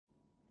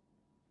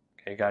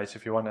Okay, guys,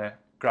 if you want to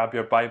grab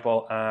your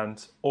Bible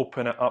and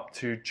open it up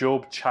to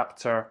Job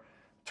chapter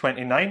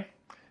 29.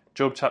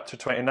 Job chapter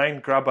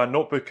 29, grab a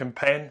notebook and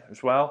pen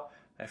as well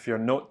if you're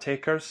note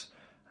takers.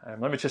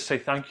 Let me just say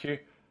thank you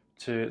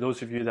to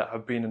those of you that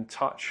have been in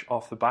touch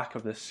off the back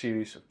of this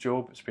series of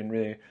Job. It's been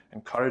really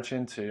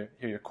encouraging to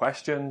hear your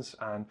questions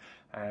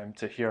and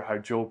to hear how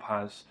Job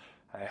has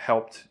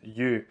helped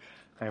you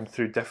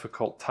through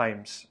difficult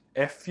times.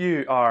 If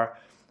you are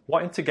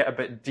wanting to get a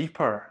bit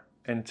deeper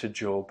into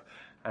Job,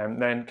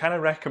 then can I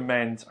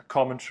recommend a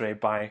commentary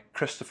by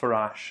Christopher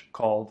Ash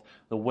called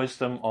The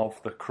Wisdom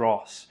of the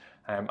Cross.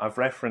 I've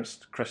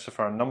referenced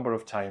Christopher a number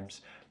of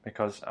times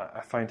because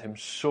I find him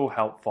so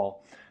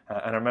helpful.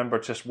 And I remember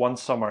just one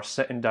summer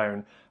sitting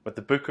down with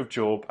the book of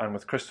Job and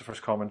with Christopher's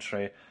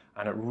commentary,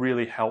 and it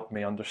really helped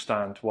me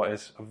understand what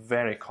is a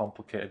very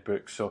complicated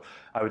book. So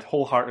I would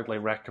wholeheartedly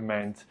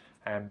recommend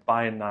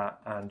buying that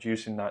and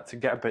using that to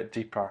get a bit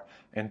deeper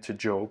into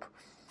Job.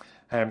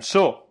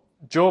 So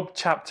Job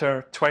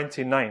chapter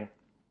 29,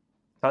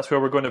 that's where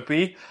we're going to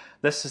be.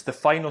 This is the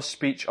final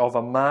speech of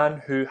a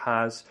man who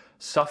has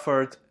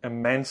suffered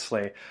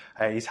immensely.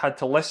 He's had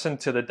to listen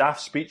to the daft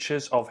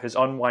speeches of his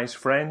unwise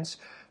friends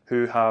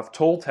who have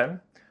told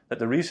him that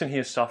the reason he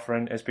is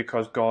suffering is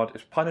because God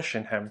is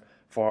punishing him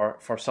for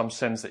some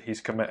sins that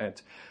he's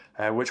committed,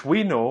 which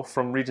we know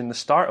from reading the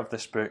start of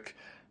this book,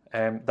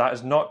 that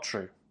is not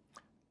true.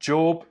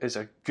 Job is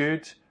a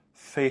good,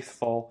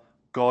 faithful,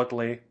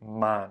 godly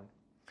man.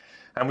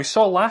 And we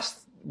saw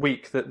last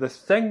week that the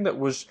thing that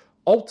was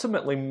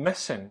ultimately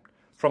missing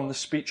from the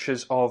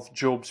speeches of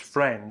Job's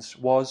friends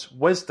was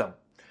wisdom.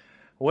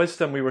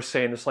 Wisdom, we were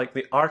saying, is like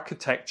the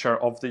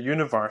architecture of the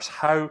universe,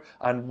 how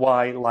and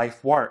why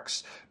life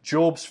works.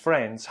 Job's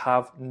friends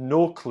have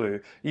no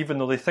clue, even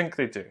though they think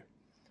they do.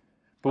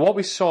 But what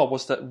we saw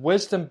was that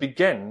wisdom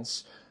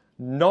begins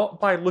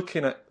not by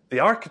looking at the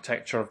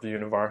architecture of the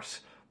universe,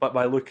 but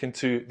by looking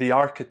to the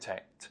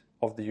architect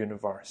of the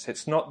universe.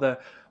 It's not the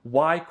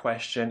why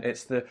question,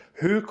 it's the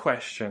who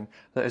question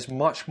that is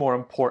much more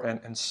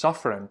important in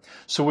suffering.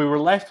 So we were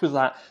left with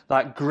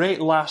that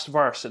great last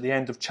verse at the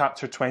end of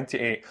chapter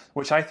 28,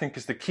 which I think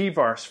is the key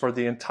verse for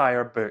the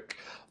entire book.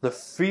 The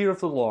fear of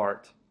the Lord,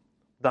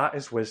 that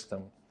is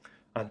wisdom,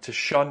 and to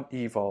shun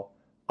evil,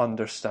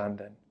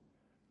 understanding.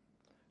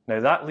 Now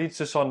that leads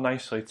us on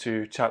nicely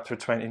to chapter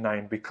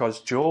 29,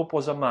 because Job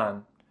was a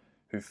man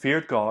who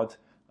feared God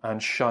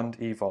and shunned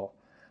evil.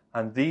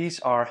 And these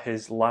are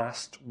his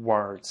last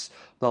words,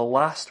 the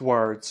last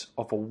words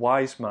of a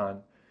wise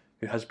man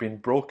who has been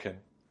broken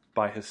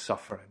by his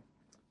suffering.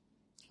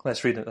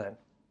 Let's read it then.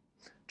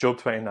 Job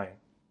 29.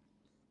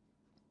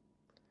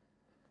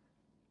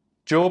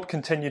 Job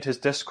continued his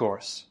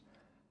discourse.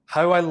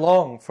 How I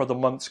long for the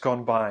months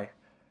gone by,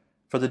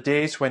 for the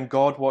days when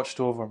God watched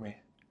over me,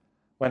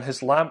 when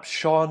his lamp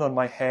shone on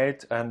my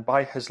head and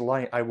by his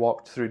light I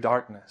walked through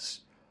darkness.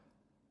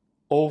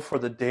 Oh, for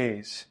the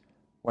days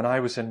when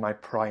I was in my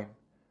prime,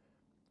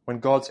 when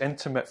God's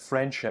intimate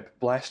friendship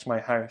blessed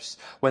my house,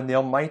 when the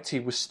Almighty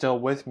was still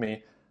with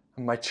me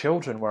and my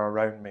children were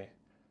around me,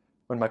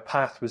 when my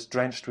path was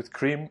drenched with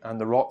cream and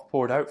the rock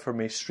poured out for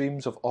me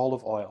streams of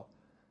olive oil.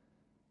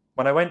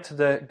 When I went to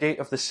the gate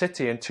of the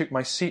city and took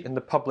my seat in the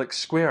public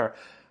square,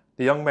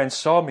 the young men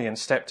saw me and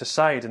stepped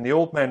aside, and the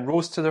old men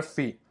rose to their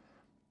feet.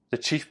 The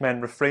chief men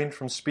refrained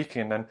from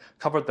speaking and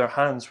covered their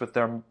mouths with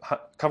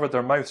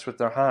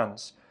their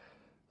hands.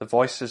 The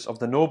voices of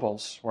the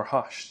nobles were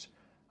hushed,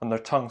 and their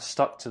tongues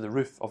stuck to the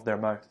roof of their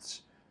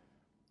mouths.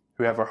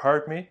 Whoever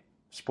heard me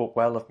spoke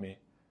well of me,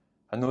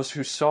 and those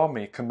who saw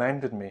me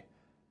commended me,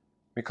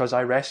 because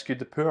I rescued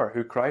the poor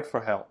who cried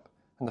for help,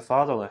 and the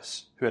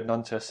fatherless who had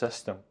none to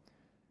assist them.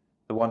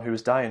 The one who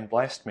was dying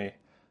blessed me.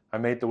 I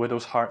made the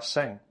widow's heart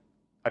sing.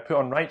 I put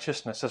on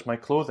righteousness as my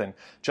clothing.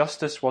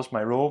 Justice was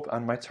my robe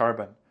and my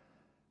turban.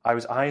 I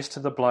was eyes to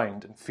the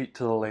blind and feet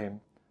to the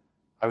lame.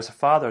 I was a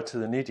father to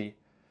the needy.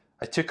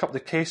 I took up the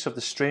case of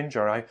the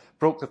stranger. I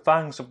broke the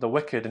fangs of the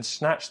wicked and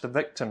snatched the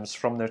victims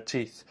from their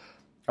teeth.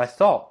 I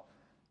thought,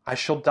 I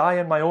shall die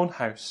in my own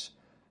house.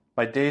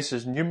 My days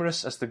as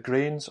numerous as the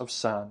grains of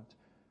sand.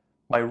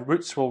 My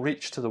roots will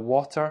reach to the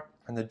water,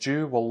 and the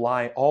dew will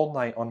lie all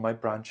night on my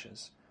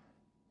branches.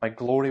 My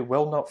glory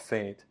will not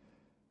fade.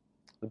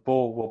 The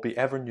bow will be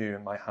ever new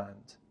in my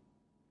hand.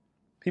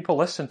 People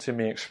listened to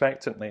me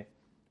expectantly,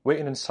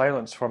 waiting in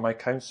silence for my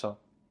counsel.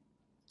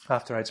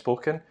 After I had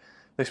spoken,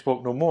 they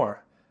spoke no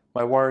more.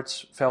 My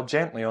words fell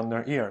gently on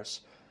their ears.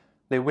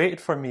 They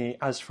waited for me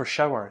as for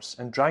showers,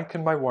 and drank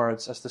in my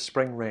words as the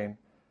spring rain.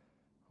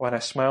 When I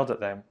smiled at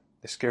them,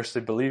 they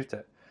scarcely believed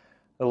it.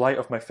 The light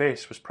of my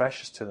face was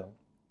precious to them.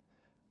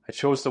 I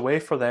chose the way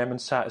for them and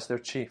sat as their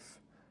chief.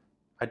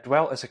 I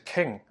dwelt as a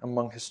king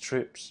among his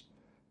troops.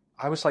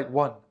 I was like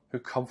one who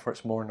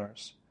comforts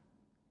mourners.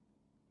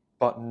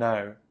 But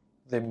now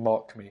they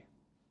mock me.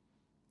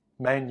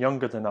 Men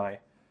younger than I,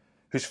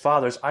 whose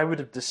fathers I would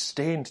have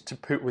disdained to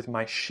put with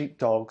my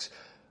sheepdogs.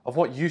 Of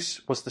what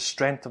use was the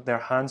strength of their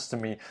hands to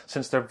me,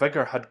 since their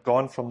vigour had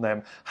gone from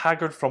them?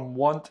 Haggard from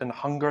want and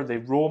hunger, they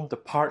roamed the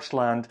parched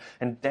land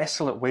in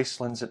desolate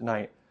wastelands at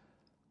night.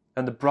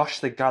 In the brush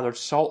they gathered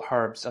salt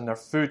herbs, and their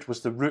food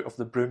was the root of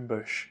the broom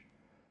bush.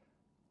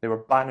 They were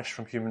banished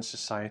from human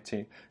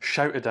society,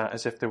 shouted at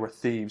as if they were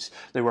thieves.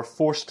 They were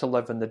forced to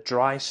live in the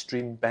dry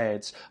stream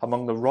beds,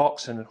 among the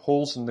rocks and in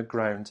holes in the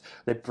ground.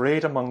 They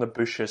brayed among the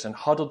bushes and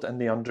huddled in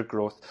the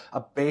undergrowth. A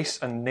base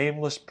and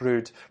nameless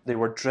brood, they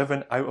were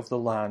driven out of the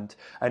land.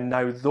 And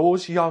now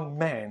those young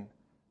men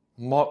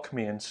mock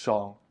me in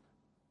song.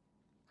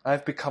 I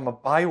have become a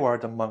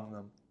byword among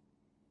them.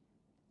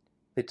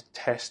 They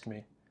detest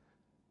me,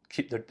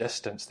 keep their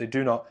distance. They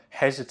do not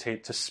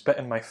hesitate to spit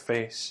in my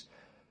face.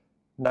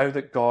 Now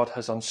that God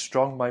has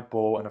unstrung my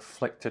bow and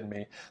afflicted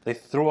me, they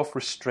throw off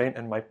restraint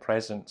in my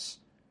presence.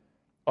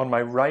 On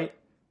my right,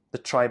 the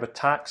tribe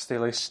attacks. They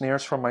lay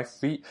snares for my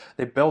feet.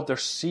 They build their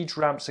siege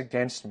ramps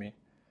against me.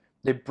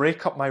 They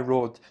break up my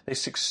road. They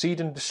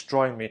succeed in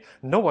destroying me.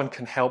 No one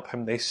can help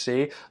him, they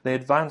say. They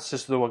advance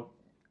as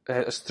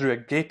through a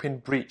gaping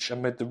breach.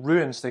 Amid the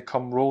ruins they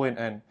come rolling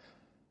in.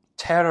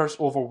 Terrors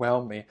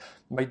overwhelm me.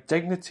 My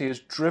dignity is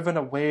driven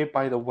away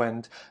by the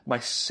wind. My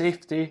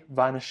safety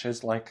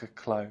vanishes like a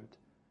cloud.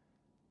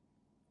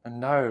 And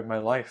now my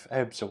life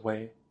ebbs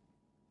away.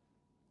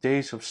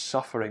 Days of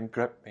suffering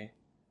grip me.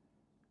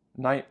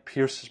 Night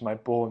pierces my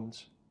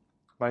bones.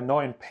 My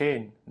gnawing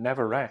pain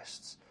never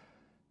rests.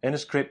 In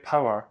his great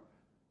power,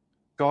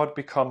 God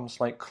becomes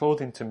like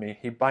clothing to me.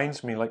 He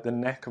binds me like the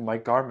neck of my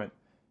garment.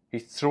 He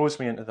throws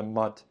me into the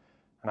mud,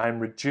 and I am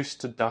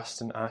reduced to dust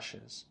and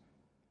ashes.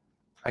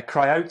 I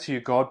cry out to you,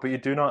 God, but you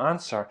do not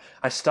answer.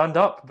 I stand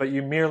up, but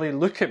you merely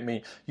look at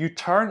me. You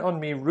turn on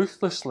me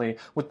ruthlessly.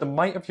 With the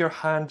might of your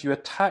hand, you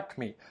attack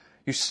me.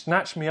 You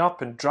snatch me up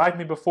and drive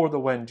me before the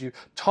wind. You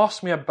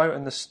toss me about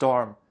in the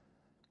storm.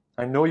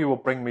 I know you will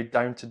bring me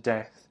down to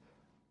death,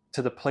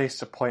 to the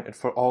place appointed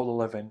for all the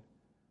living.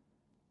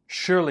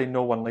 Surely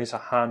no one lays a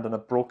hand on a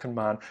broken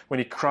man when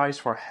he cries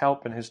for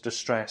help in his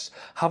distress.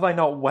 Have I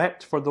not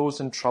wept for those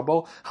in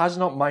trouble? Has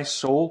not my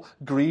soul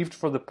grieved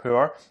for the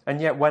poor?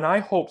 And yet when I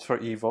hoped for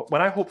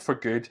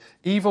good,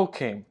 evil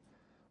came.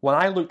 When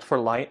I looked for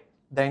light,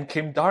 then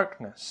came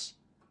darkness.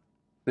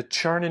 The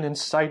churning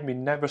inside me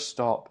never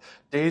stops.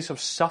 Days of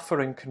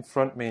suffering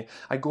confront me.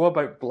 I go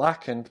about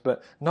blackened,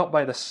 but not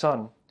by the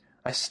sun.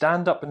 I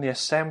stand up in the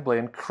assembly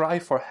and cry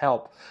for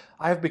help.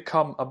 I have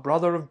become a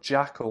brother of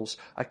jackals,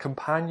 a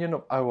companion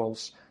of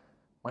owls.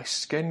 My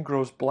skin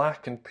grows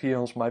black and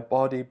peels, my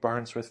body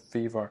burns with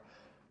fever.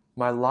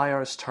 My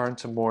lyre is turned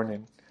to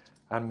mourning,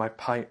 and my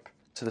pipe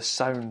to the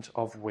sound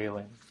of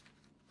wailing.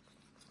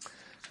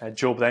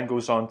 Job then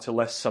goes on to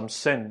list some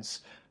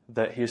sins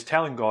that he is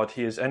telling God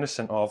he is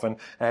innocent of. And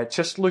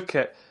just look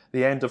at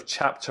the end of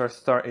chapter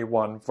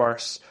 31,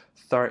 verse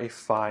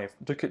 35.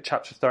 Look at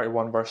chapter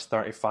 31, verse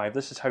 35.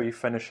 This is how he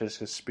finishes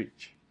his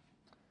speech.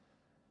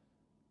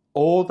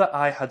 Oh, that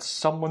I had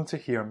someone to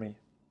hear me.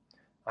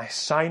 I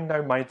sign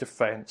now my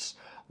defense.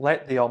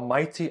 Let the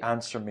Almighty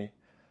answer me.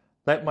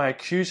 Let my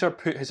accuser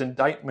put his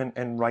indictment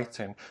in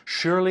writing.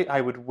 Surely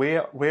I would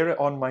wear it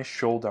on my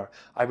shoulder.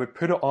 I would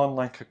put it on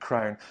like a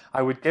crown.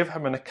 I would give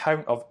him an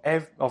account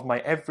of my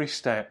every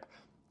step.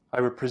 I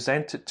would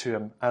present it to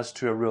him as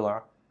to a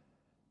ruler.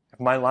 If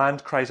my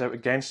land cries out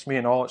against me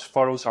and all its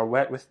furrows are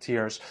wet with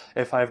tears,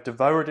 if I have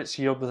devoured its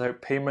yield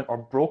without payment or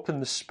broken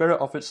the spirit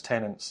of its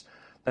tenants,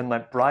 then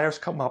let briars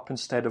come up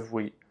instead of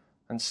wheat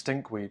and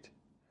stinkweed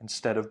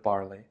instead of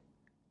barley.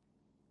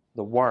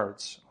 The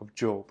words of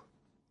Job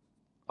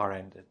are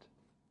ended.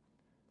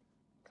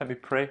 Let me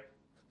pray,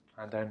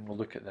 and then we'll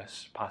look at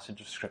this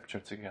passage of Scripture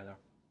together.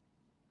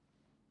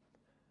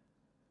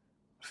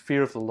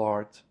 Fear of the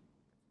Lord,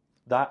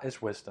 that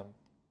is wisdom,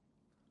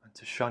 and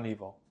to shun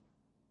evil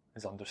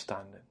is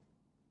understanding.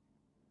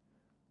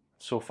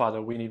 So,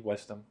 Father, we need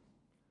wisdom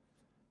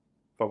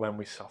for when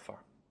we suffer,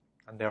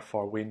 and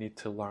therefore we need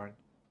to learn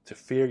to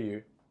fear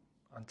you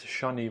and to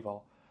shun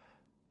evil,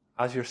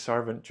 as your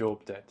servant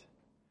Job did.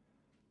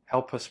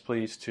 Help us,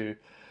 please, to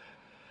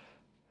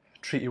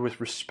treat you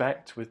with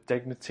respect, with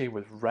dignity,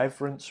 with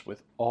reverence,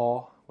 with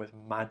awe, with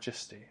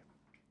majesty.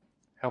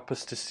 Help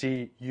us to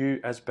see you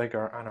as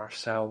bigger and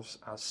ourselves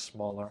as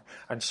smaller.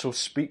 And so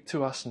speak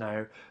to us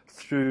now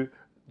through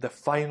the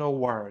final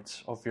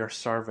words of your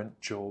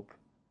servant Job.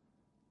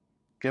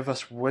 Give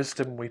us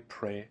wisdom, we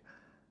pray.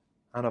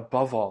 And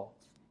above all,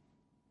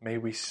 may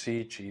we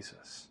see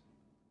Jesus.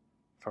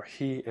 For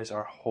he is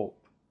our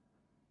hope.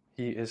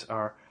 He is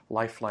our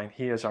lifeline.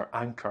 He is our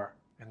anchor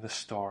in the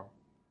storm.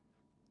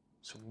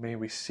 So may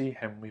we see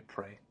him, we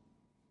pray.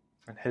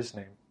 In his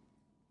name,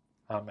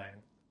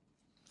 amen.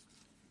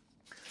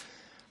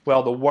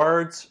 Well, the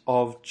words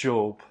of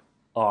Job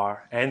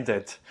are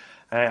ended.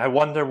 I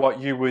wonder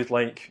what you would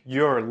like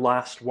your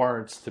last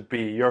words to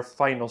be, your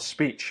final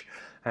speech.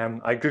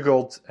 I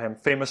googled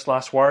famous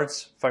last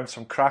words, found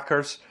some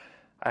crackers.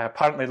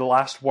 Apparently the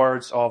last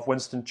words of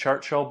Winston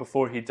Churchill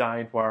before he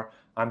died were,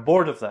 "I'm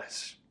bored of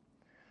this."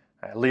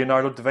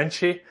 Leonardo da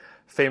Vinci,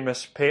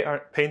 famous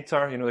painter,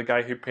 the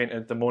guy who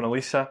painted the Mona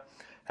Lisa,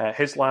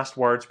 his last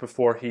words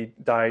before he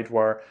died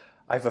were,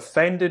 "I've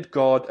offended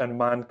God and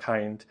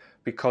mankind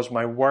because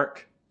my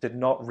work did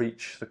not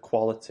reach the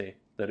quality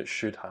that it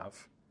should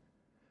have."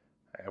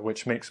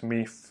 which makes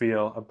me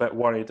feel a bit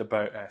worried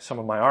about some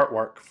of my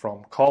artwork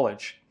from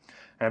college.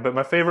 But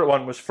my favourite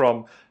one was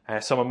from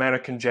some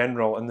American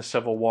general in the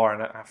Civil War,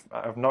 and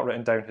I've not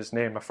written down his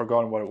name, I've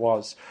forgotten what it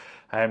was.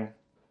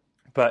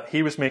 But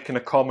he was making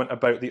a comment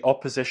about the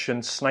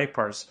opposition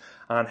snipers,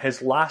 and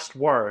his last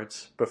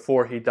words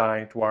before he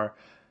died were,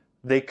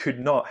 "They could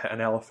not hit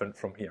an elephant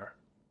from here."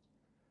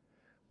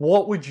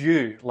 What would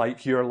you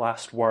like your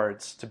last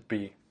words to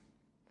be?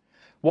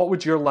 What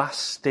would your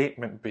last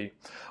statement be?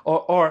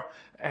 Or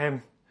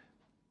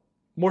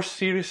more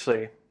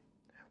seriously,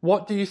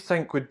 what do you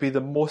think would be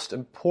the most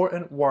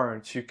important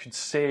words you could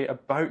say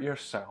about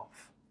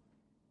yourself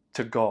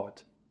to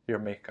God, your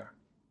Maker?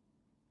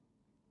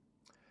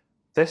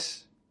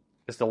 This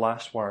is the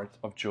last word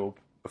of Job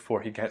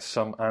before he gets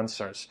some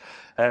answers.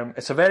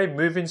 It's a very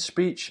moving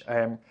speech.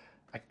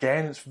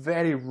 Again, it's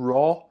very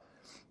raw.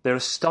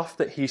 There's stuff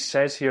that he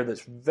says here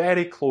that's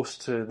very close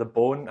to the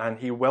bone, and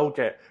he will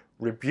get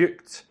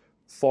rebuked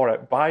for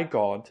it by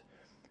God.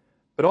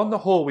 But on the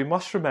whole, we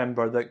must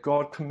remember that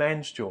God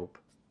commends Job.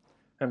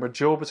 Remember,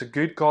 Job is a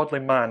good,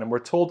 godly man, and we're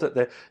told at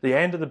the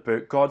end of the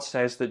book, God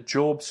says that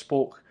Job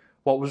spoke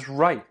what was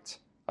right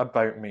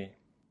about me.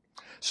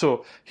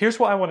 So here's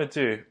what I want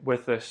to do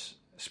with this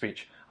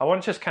speech. I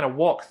want to just kind of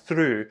walk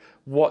through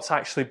what's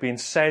actually being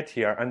said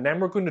here, and then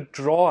we're going to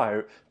draw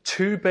out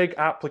two big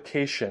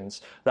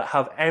applications that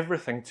have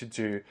everything to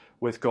do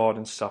with God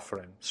and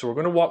suffering. So we're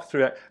going to walk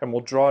through it, and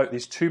we'll draw out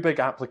these two big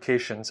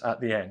applications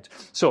at the end.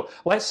 So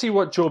let's see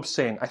what Job's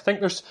saying. I think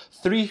there's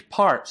three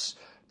parts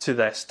to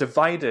this,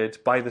 divided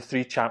by the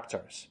three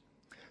chapters.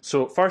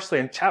 So firstly,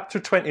 in chapter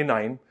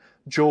 29,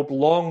 Job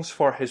longs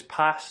for his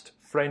past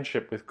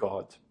friendship with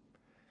God.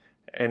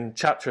 In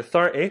chapter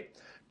 30,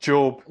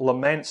 Job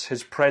laments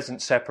his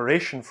present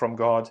separation from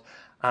God.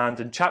 And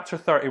in chapter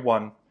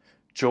 31,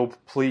 Job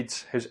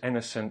pleads his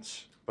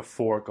innocence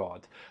before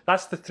God.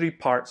 That's the three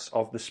parts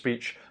of the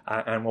speech,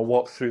 and we'll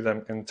walk through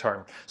them in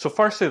turn. So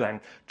firstly then,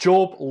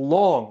 Job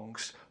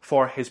longs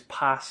for his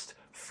past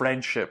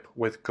friendship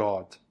with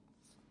God.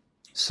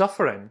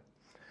 Suffering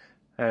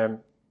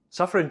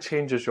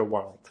changes your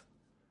world.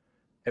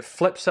 It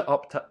flips it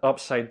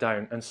upside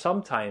down, and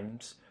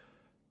sometimes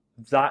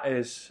that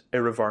is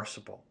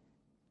irreversible.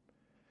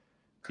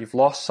 You've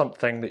lost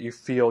something that you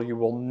feel you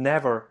will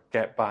never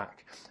get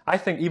back. I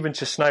think even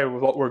just now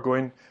with what we're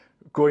going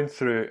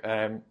through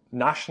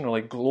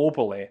nationally,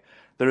 globally,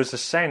 there is a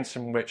sense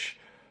in which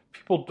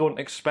people don't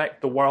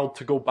expect the world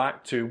to go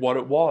back to what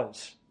it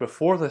was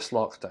before this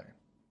lockdown.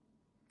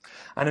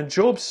 And in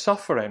Job's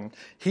suffering,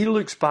 he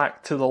looks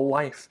back to the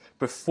life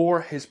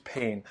before his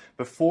pain,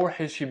 before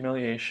his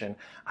humiliation,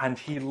 and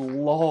he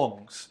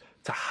longs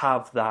to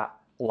have that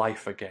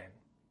life again.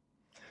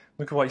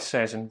 Look at what he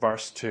says in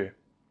verse 2.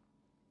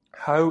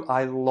 How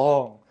I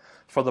long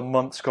for the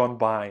months gone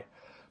by,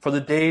 for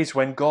the days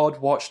when God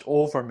watched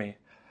over me,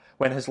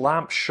 when his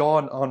lamp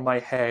shone on my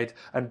head,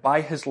 and by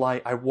his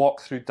light I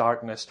walked through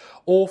darkness.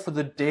 Oh, for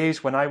the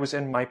days when I was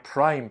in my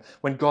prime,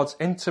 when God's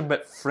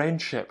intimate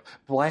friendship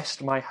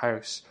blessed my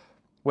house,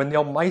 when the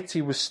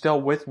Almighty was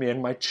still with me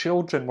and my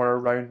children were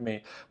around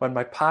me, when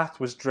my path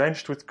was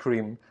drenched with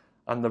cream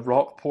and the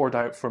rock poured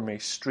out for me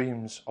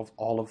streams of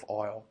olive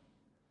oil.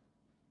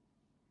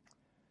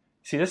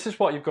 See, this is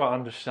what you've got to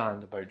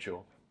understand about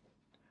Job.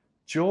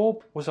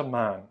 Job was a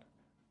man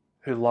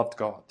who loved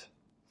God.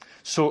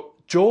 So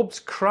Job's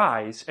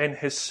cries in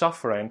his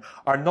suffering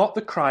are not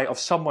the cry of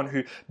someone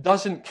who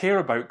doesn't care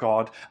about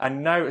God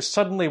and now is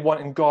suddenly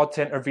wanting God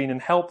to intervene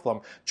and help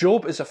them.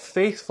 Job is a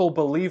faithful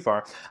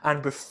believer,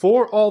 and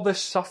before all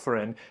this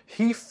suffering,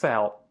 he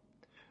felt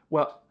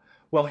that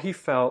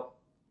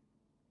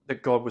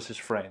God was his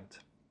friend.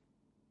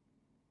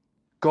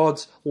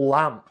 God's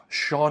lamp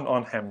shone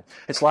on him.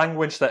 It's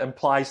language that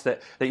implies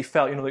that he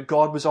felt, that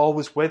God was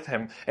always with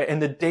him. In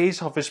the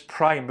days of his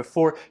prime,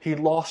 before he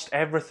lost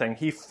everything,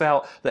 he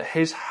felt that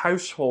his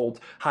household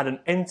had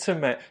an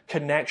intimate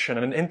connection,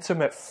 an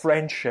intimate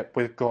friendship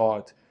with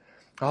God.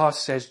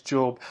 Says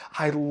Job,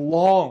 I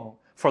long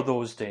for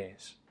those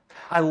days.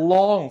 I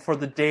long for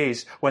the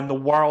days when the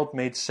world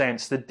made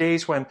sense, the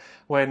days when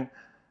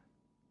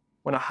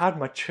I had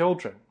my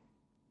children.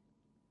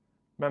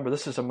 Remember,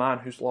 this is a man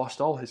who's lost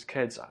all his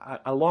kids.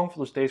 I long for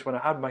those days when I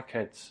had my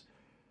kids.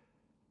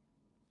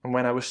 And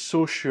when I was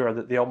so sure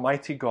that the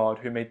Almighty God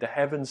who made the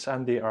heavens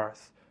and the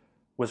earth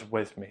was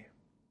with me.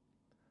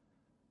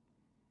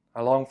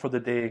 I long for the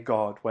day,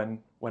 God,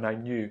 when I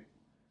knew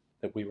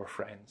that we were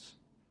friends.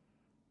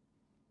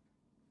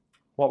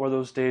 What were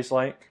those days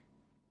like?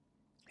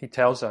 He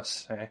tells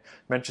us,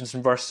 mentions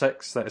in verse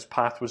 6 that his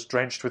path was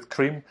drenched with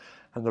cream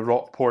and the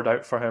rock poured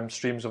out for him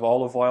streams of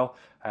olive oil.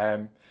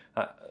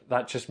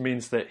 That just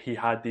means that he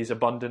had these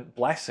abundant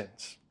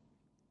blessings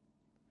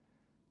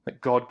that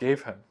God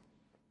gave him.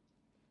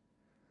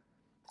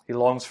 He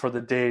longs for the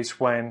days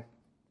when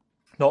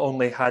not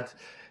only had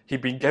he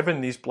been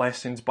given these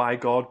blessings by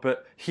God,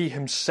 but he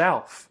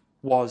himself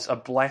was a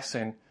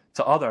blessing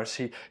to others.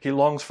 He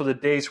longs for the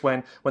days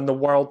when the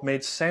world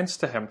made sense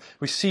to him.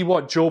 We see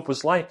what Job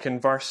was like in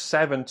verse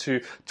 7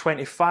 to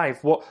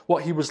 25,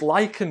 what he was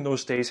like in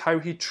those days, how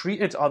he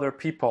treated other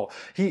people.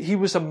 He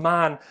was a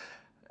man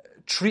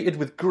treated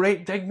with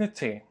great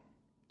dignity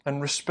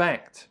and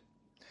respect,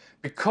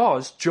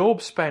 because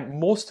Job spent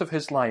most of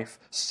his life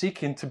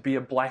seeking to be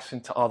a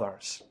blessing to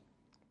others.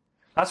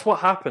 That's what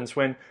happens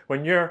when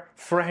you're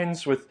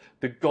friends with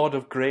the God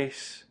of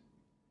grace.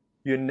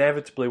 You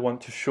inevitably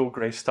want to show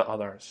grace to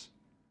others.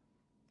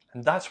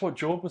 And that's what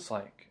Job was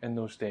like in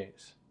those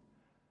days.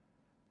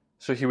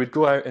 So he would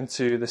go out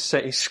into the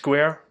city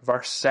square,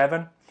 verse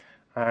 7.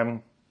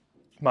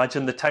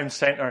 Imagine the town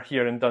centre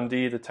here in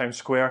Dundee, the town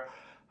square,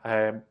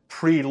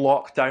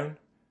 pre-lockdown,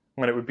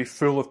 when it would be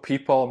full of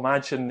people.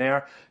 Imagine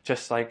there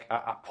just like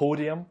a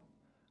podium,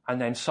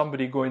 and then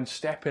somebody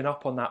stepping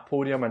up on that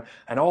podium,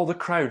 and all the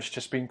crowds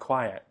just being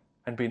quiet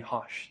and being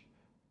hushed.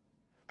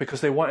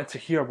 Because they wanted to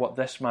hear what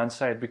this man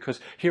said, because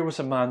here was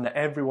a man that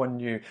everyone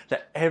knew,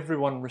 that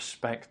everyone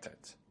respected.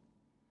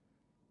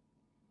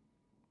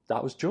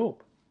 That was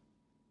Job.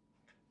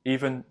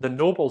 Even the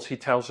nobles, he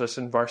tells us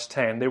in verse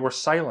 10, they were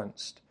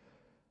silenced.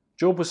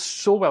 Job was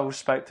so well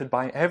respected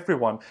by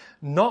everyone,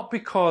 not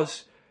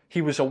because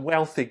he was a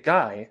wealthy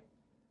guy,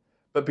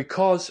 but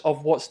because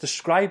of what's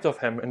described of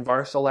him in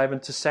verse 11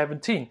 to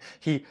 17.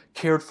 He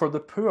cared for the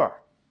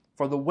poor,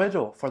 for the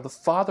widow, for the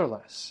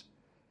fatherless.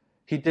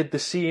 He did the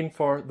seeing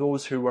for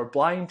those who were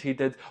blind. He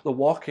did the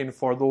walking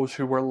for those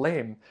who were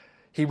lame.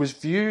 He was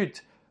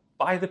viewed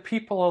by the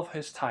people of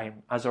his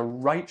time as a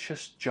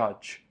righteous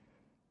judge.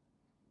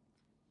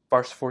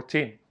 Verse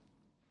 14.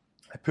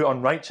 I put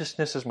on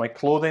righteousness as my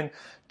clothing.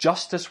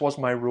 Justice was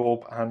my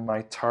robe and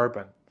my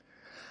turban.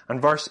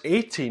 And verse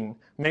 18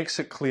 makes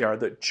it clear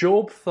that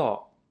Job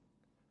thought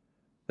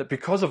that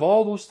because of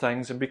all those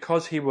things, and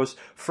because he was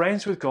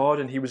friends with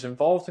God and he was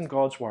involved in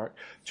God's work,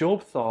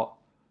 Job thought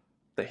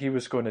that he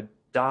was going to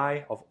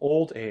die of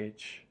old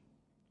age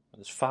with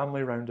his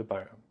family round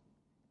about him.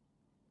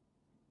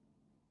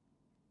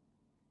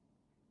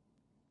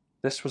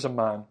 This was a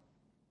man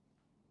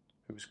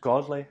who was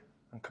godly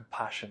and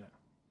compassionate.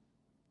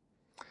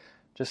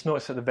 Just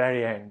notice at the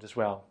very end as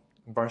well,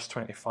 in verse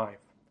 25,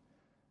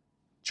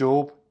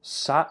 Job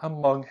sat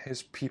among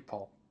his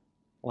people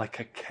like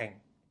a king.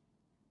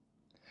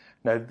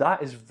 Now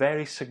that is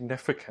very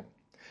significant.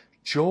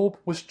 Job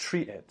was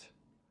treated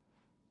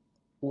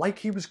like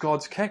he was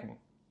God's king.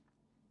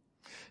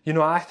 You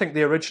know, I think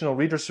the original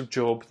readers of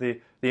Job,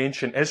 the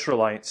ancient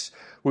Israelites,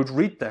 would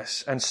read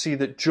this and see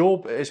that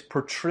Job is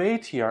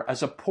portrayed here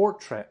as a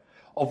portrait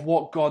of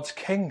what God's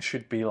king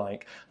should be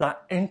like.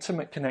 That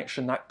intimate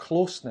connection, that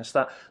closeness,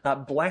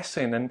 that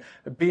blessing, and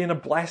being a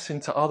blessing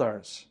to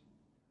others.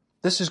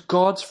 This is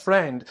God's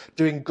friend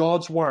doing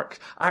God's work,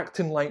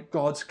 acting like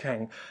God's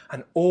king.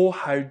 And oh,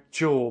 how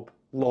Job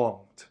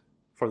longed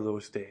for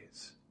those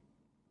days.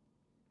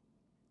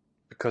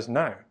 Because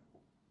now,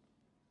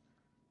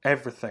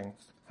 everything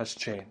has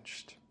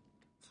changed.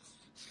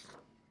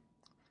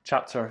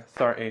 Chapter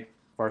 30,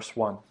 verse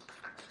 1.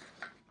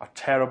 A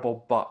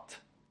terrible but.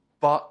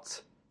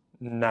 But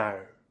now.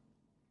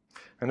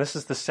 And this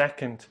is the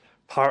second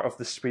part of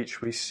the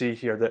speech we see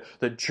here,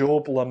 that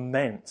Job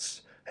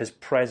laments his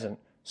present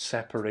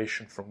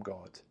separation from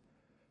God.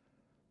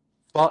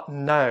 But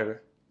now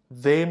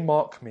they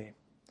mock me,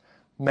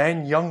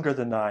 men younger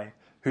than I,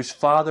 whose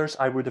fathers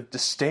I would have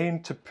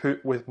disdained to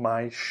put with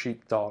my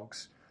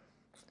sheepdogs.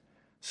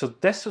 So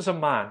this is a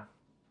man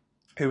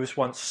who was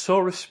once so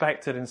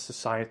respected in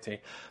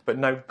society, but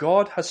now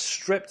God has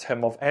stripped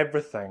him of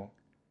everything,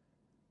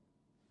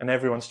 and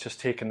everyone's just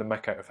taken the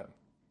mick out of him.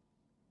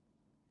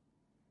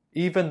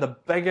 Even the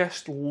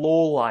biggest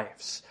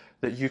lowlifes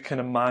that you can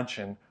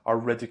imagine are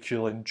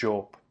ridiculing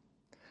Job.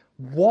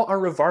 What a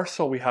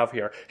reversal we have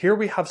here. Here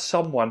we have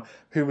someone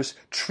who was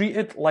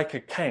treated like a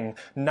king.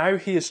 Now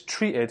he is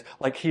treated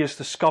like he is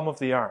the scum of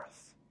the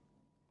earth.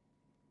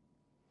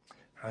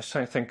 I was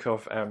trying to think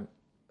of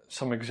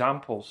some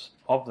examples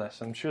of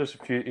this. I'm sure there's a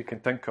few you can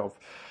think of.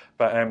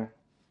 But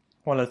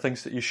one of the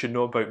things that you should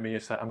know about me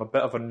is that I'm a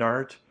bit of a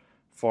nerd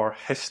for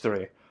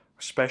history,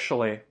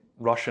 especially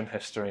Russian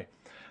history.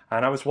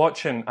 And I was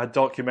watching a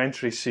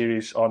documentary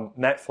series on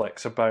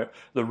Netflix about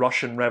the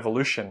Russian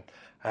Revolution.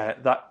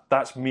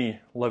 That's me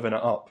living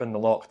it up in the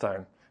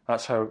lockdown.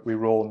 That's how we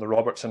roll in the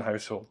Robertson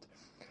household.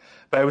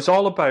 But it was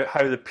all about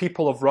how the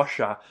people of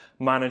Russia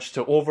managed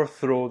to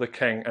overthrow the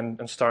king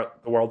and start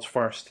the world's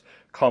first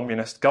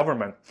communist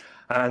government.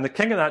 And the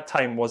king at that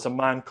time was a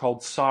man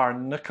called Tsar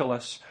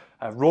Nicholas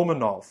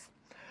Romanov.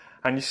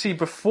 And you see,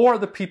 before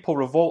the people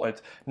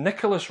revolted,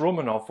 Nicholas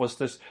Romanov was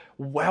this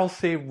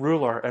wealthy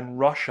ruler in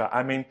Russia.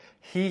 I mean,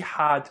 he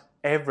had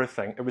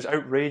everything. It was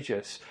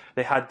outrageous.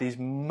 They had these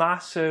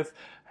massive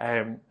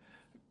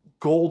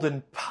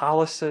golden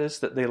palaces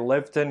that they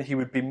lived in. He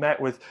would be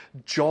met with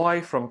joy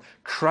from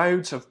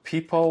crowds of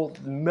people,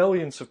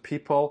 millions of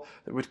people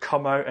that would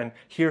come out and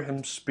hear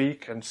him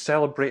speak and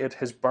celebrated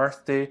his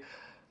birthday.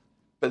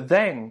 But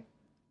then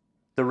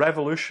the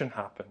revolution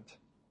happened.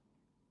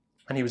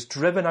 And he was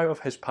driven out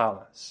of his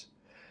palace.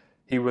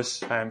 He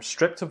was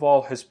stripped of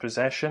all his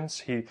possessions.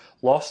 He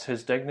lost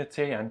his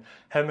dignity, and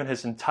him and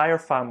his entire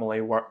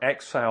family were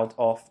exiled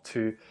off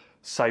to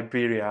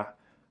Siberia,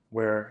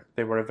 where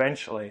they were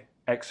eventually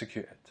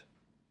executed.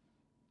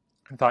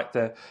 In fact,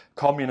 the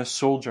communist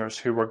soldiers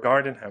who were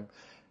guarding him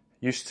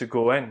used to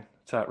go in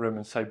to that room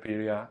in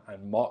Siberia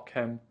and mock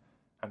him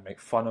and make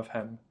fun of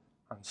him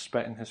and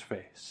spit in his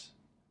face.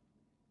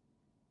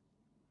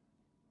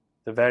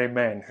 The very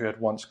men who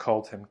had once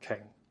called him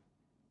king.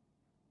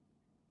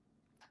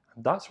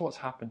 And that's what's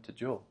happened to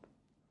Job.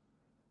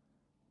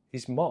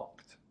 He's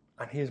mocked,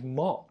 and he is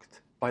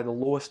mocked by the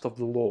lowest of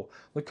the low.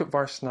 Look at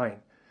verse 9.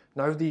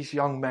 Now these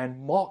young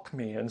men mock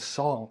me in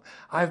song.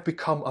 I have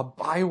become a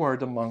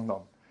byword among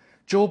them.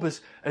 Job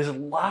is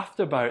laughed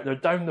about. They're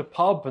down the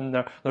pub and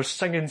they're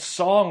singing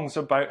songs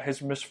about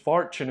his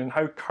misfortune and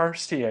how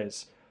cursed he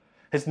is.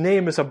 His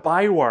name is a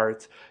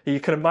byword. You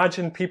can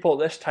imagine people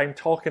at this time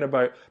talking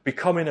about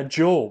becoming a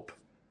Job.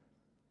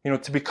 You know,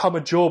 to become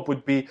a Job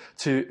would be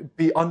to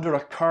be under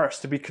a curse,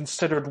 to be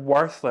considered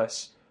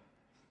worthless.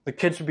 The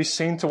kids would be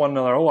saying to one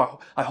another, oh,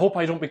 I hope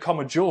I don't become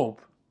a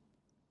Job.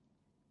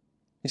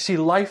 You see,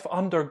 life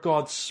under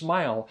God's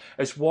smile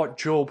is what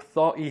Job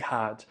thought he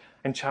had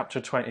in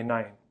chapter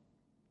 29.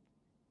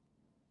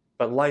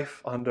 But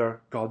life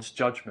under God's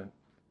judgment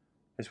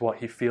is what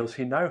he feels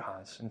he now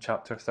has in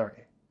chapter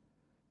 30.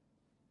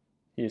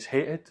 He is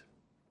hated.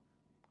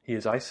 He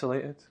is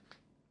isolated.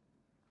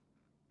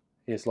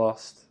 He has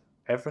lost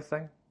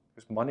everything,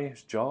 his money,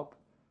 his job.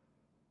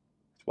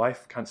 His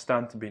wife can't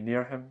stand to be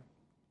near him.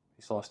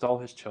 He's lost all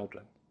his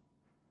children.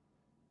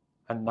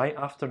 And night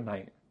after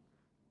night,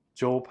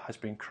 Job has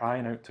been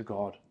crying out to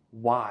God,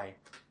 why?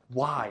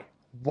 Why?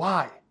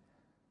 Why?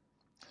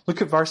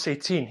 Look at verse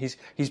 18.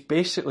 He's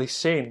basically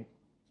saying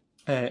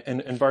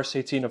in verse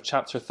 18 of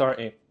chapter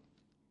 30,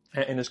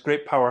 in his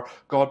great power,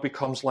 God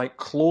becomes like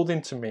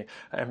clothing to me.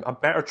 A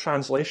better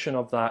translation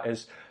of that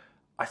is,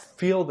 I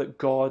feel that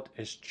God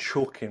is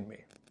choking me.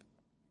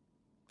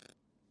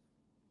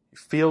 He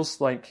feels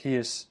like he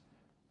is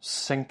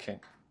sinking,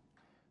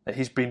 that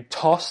he's been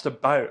tossed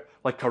about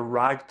like a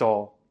rag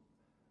doll.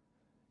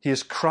 He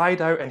has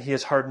cried out and he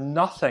has heard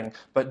nothing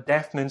but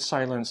deafening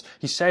silence.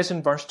 He says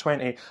in verse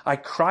 20, I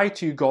cry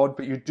to you, God,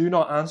 but you do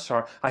not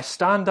answer. I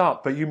stand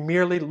up, but you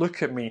merely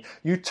look at me.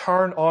 You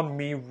turn on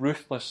me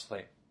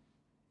ruthlessly.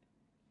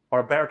 Or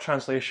a better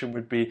translation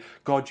would be,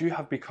 God, you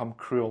have become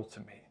cruel to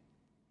me.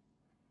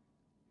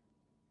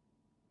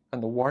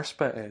 And the worst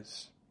bit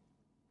is,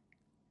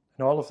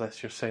 in all of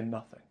this, you're saying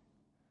nothing.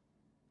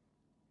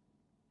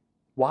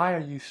 Why are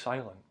you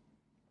silent?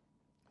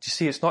 Do you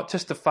see, it's not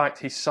just the fact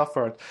he's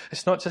suffered.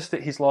 It's not just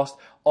that he's lost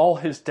all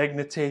his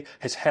dignity,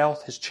 his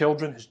health, his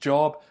children, his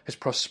job, his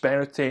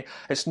prosperity.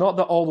 It's not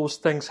that all those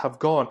things have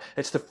gone.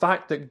 It's the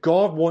fact that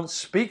God won't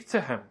speak to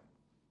him.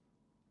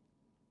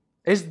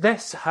 Is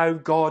this how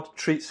God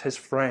treats his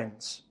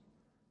friends?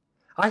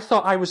 I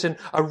thought I was in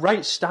a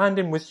right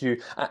standing with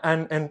you.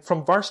 And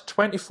from verse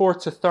 24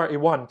 to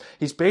 31,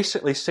 he's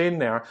basically saying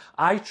there,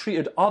 I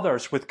treated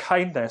others with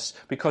kindness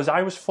because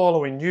I was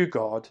following you,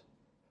 God.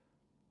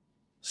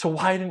 So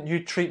why didn't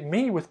you treat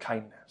me with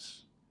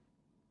kindness?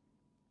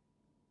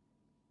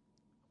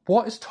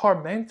 What is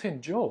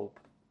tormenting Job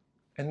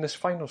in this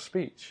final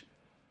speech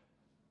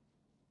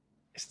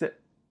is that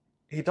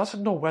he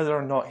doesn't know whether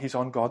or not he's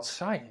on God's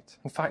side.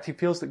 In fact, he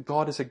feels that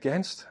God is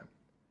against him.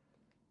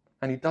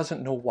 And he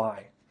doesn't know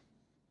why.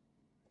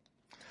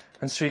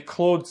 And so he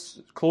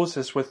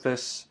closes with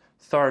this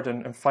third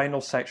and final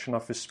section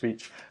of his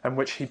speech in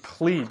which he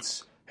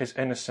pleads his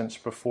innocence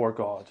before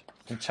God.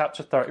 In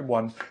chapter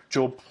 31,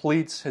 Job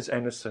pleads his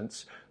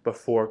innocence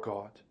before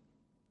God.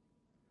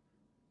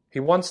 He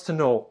wants to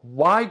know,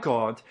 why,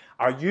 God,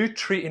 are you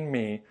treating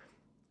me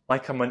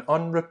like I'm an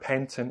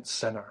unrepentant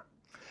sinner?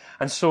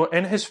 And so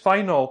in his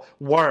final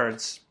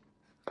words,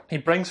 he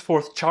brings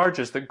forth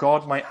charges that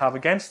God might have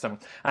against him.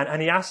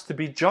 And he asks to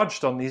be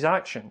judged on these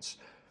actions.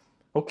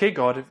 Okay,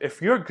 God,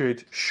 if you're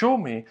good, show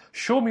me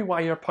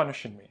why you're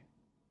punishing me.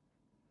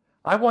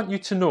 I want you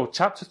to know,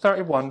 chapter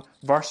 31,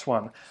 verse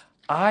 1,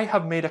 I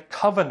have made a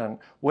covenant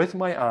with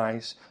my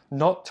eyes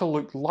not to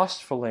look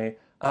lustfully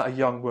at a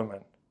young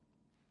woman.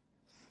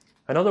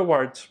 In other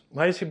words,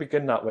 why does he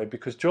begin that way?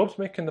 Because Job's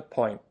making the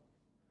point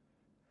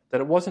that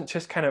it wasn't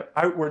just kind of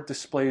outward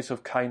displays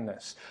of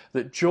kindness,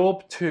 that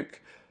Job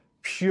took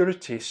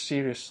purity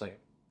seriously,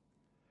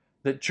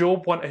 that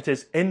Job wanted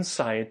his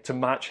inside to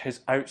match his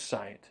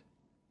outside,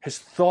 his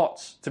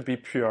thoughts to be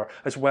pure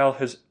as well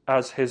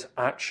as his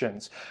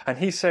actions. And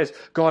he says,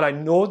 God, I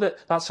know that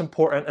that's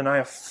important and I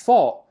have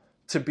fought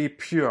to be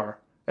pure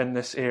in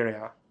this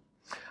area.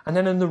 And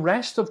then in the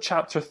rest of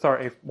chapter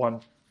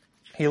 31,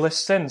 he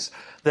lists sins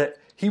that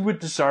he would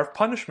deserve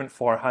punishment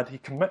for had he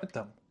committed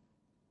them.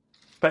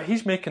 But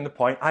he's making the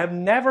point, I have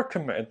never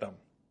committed them.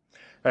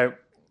 Now,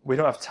 we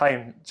don't have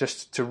time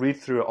just to read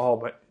through it all,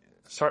 but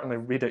certainly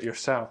read it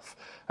yourself.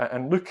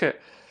 And look at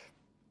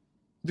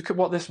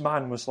what this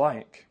man was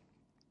like.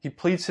 He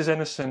pleads his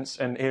innocence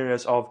in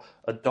areas of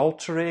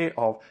adultery,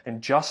 of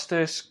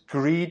injustice,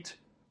 greed,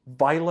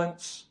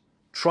 violence,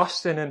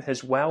 trusting in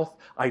his wealth,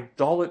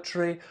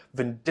 idolatry,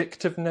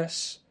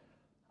 vindictiveness,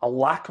 a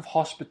lack of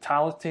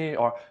hospitality,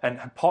 and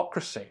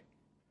hypocrisy.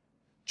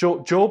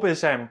 Job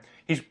is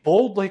he's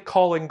boldly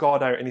calling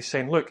God out, and he's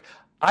saying, look,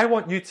 I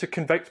want you to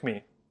convict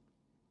me,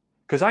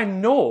 because I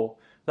know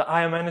that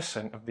I am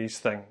innocent of these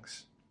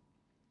things.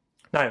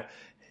 Now,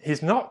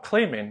 he's not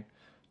claiming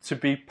to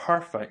be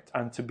perfect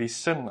and to be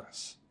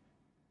sinless.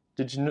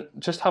 Did you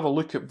just have a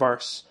look at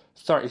verse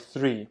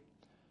 33?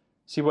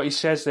 See what he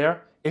says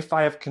there? If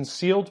I have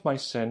concealed my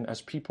sin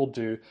as people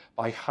do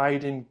by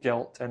hiding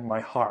guilt in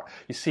my heart.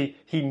 You see,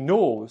 he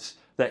knows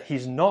that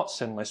he's not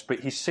sinless,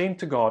 but he's saying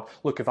to God,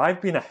 look, if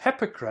I've been a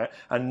hypocrite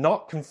and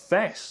not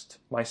confessed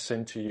my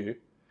sin to you,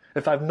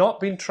 if I've not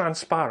been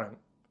transparent,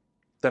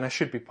 then I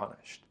should be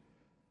punished.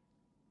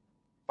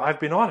 But I've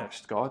been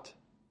honest, God.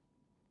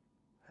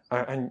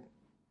 And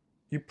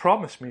you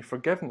promised me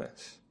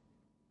forgiveness.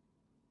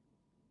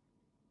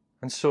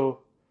 And so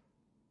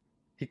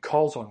he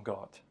calls on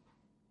God.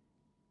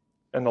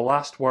 In the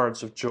last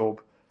words of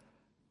Job,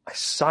 I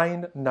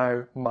sign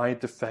now my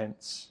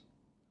defense.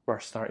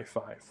 Verse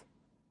 35.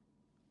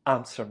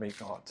 Answer me,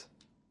 God.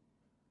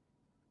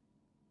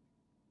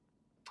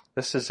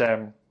 This is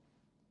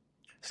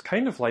it's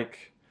kind of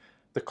like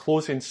the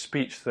closing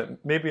speech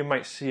that maybe you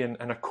might see in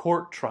a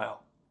court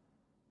trial.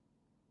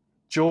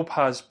 Job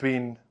has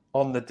been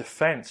on the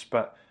defense,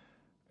 but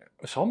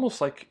it's almost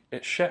like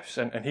it shifts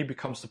and he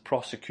becomes the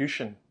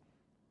prosecution.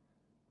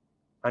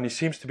 And he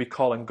seems to be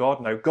calling God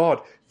now.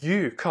 God,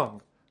 you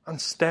come and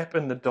step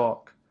in the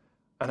dock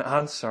and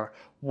answer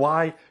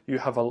why you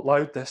have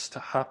allowed this to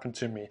happen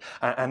to me.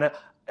 And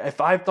if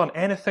I've done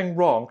anything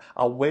wrong,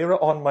 I'll wear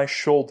it on my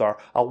shoulder.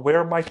 I'll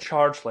wear my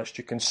charge list.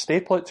 You can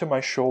staple it to my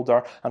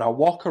shoulder and I'll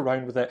walk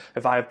around with it.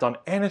 If I have done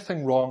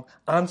anything wrong,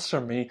 answer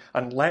me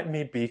and let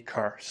me be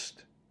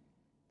cursed.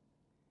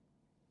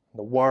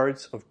 The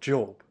words of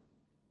Job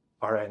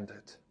are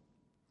ended.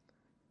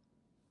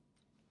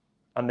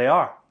 And they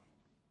are.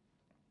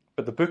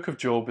 But the book of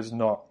Job is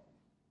not.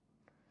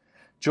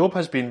 Job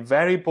has been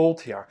very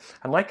bold here.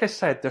 And like I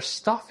said, there's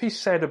stuff he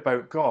said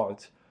about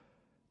God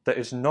that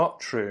is not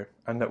true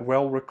and that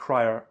will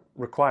require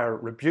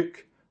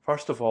rebuke,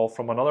 first of all,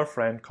 from another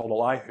friend called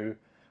Elihu,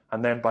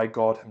 and then by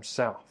God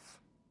himself.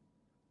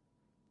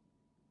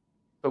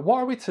 But what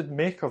are we to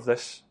make of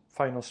this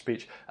final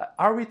speech?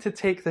 Are we to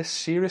take this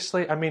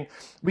seriously? I mean,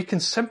 we can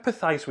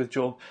sympathize with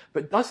Job,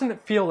 but doesn't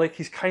it feel like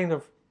he's kind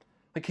of,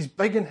 like he's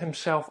bigging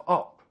himself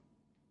up?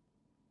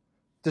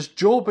 Does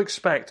Job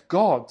expect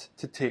God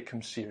to take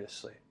him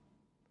seriously?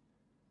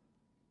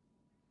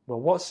 Well,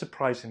 what's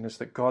surprising is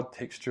that God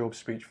takes Job's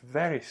speech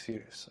very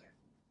seriously.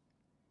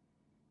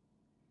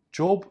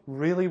 Job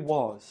really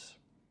was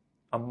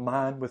a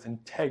man with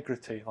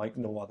integrity like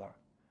no other.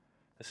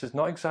 This is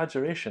not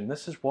exaggeration.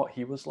 This is what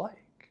he was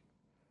like.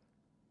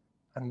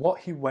 And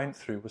what he went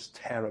through was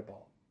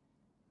terrible.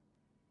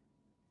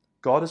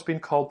 God has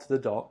been called to the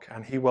dock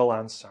and he will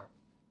answer.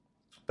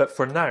 But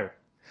for now,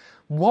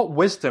 what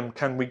wisdom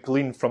can we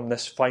glean from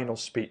this final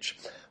speech?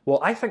 Well,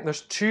 I think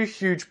there's two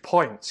huge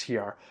points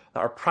here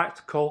that are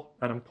practical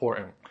and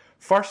important.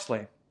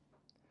 Firstly,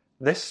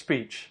 this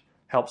speech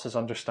helps us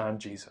understand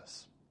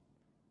Jesus.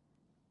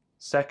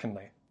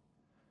 Secondly,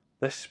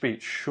 this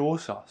speech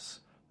shows us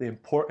the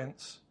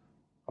importance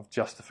of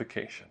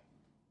justification.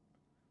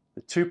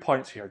 The 2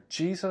 points here,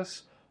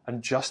 Jesus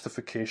and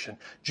justification.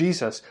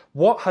 Jesus,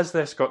 what has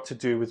this got to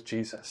do with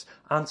Jesus?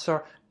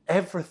 Answer,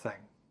 everything.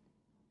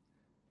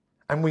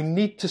 And we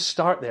need to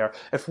start there.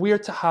 If we are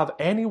to have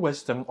any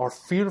wisdom or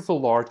fear of the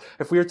Lord,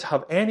 if we are to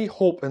have any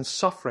hope in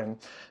suffering,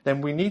 then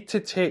we need to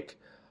take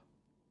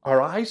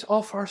our eyes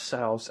off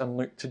ourselves and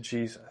look to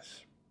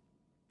Jesus.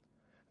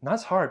 And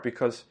that's hard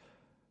because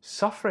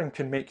suffering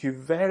can make you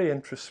very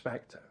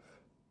introspective.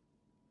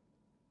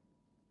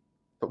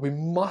 But we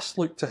must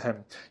look to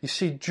him. You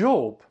see,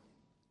 Job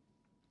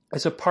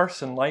is a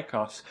person like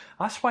us.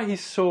 That's why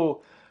he's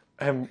so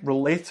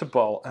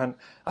relatable, and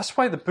that's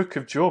why the book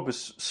of Job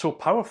is so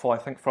powerful, I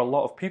think, for a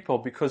lot of people,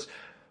 because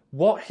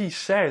what he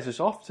says is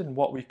often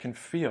what we can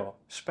feel,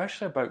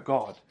 especially about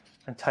God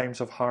in times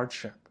of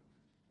hardship.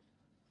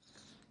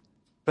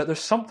 But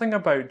there's something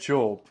about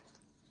Job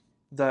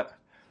that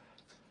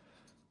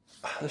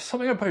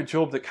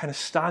kind of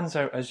stands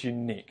out as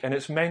unique, and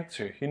it's meant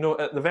to. You know,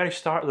 at the very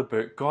start of the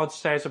book, God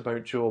says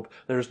about Job,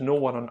 there is no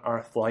one on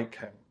earth like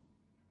him.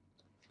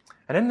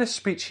 And in this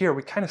speech here,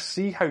 we kind of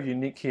see how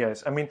unique he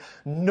is. I mean,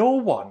 no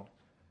one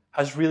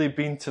has really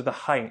been to the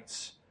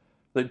heights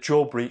that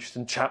Job reached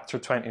in chapter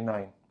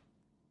 29.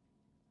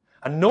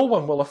 And no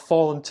one will have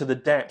fallen to the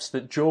depths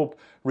that Job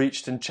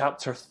reached in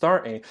chapter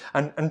 30.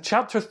 And in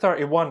chapter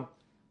 31,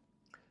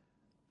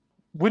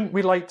 wouldn't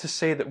we like to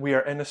say that we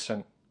are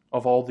innocent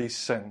of all these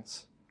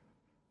sins?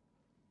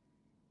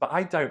 But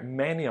I doubt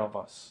many of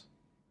us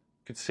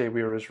could say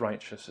we are as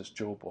righteous as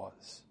Job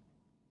was.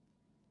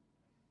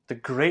 The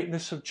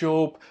greatness of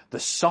Job, the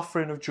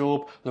suffering of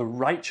Job, the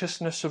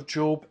righteousness of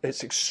Job,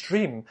 it's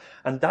extreme.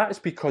 And that is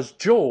because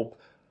Job,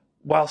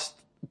 whilst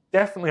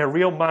definitely a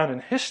real man in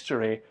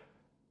history,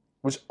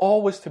 was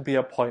always to be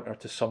a pointer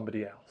to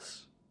somebody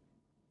else.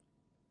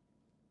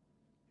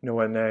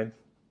 When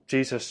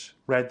Jesus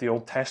read the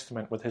Old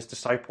Testament with his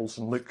disciples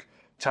in Luke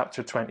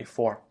chapter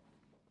 24,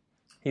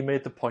 he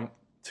made the point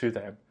to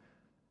them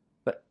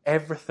that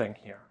everything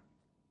here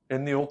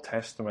in the Old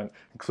Testament,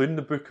 including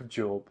the book of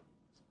Job,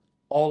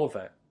 all of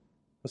it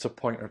was a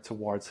pointer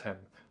towards him,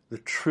 the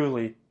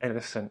truly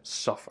innocent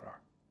sufferer.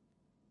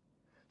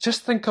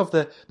 Just think of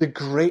the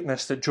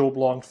greatness that Job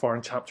longed for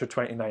in chapter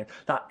 29,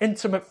 that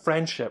intimate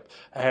friendship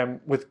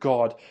with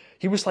God.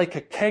 He was like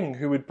a king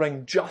who would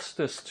bring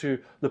justice to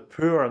the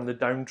poor and the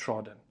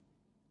downtrodden.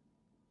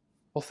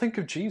 Well, think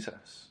of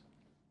Jesus,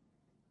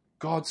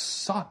 God's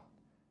Son,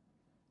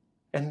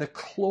 in the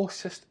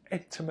closest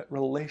intimate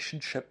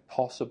relationship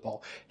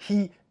possible.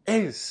 He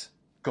is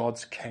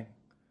God's king,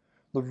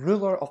 the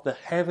ruler of the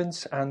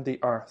heavens and the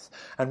earth.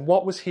 And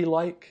what was he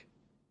like?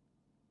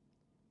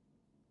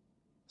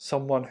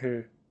 Someone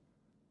who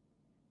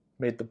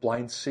made the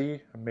blind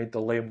see and made the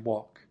lame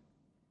walk.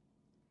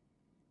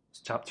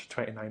 As chapter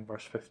 29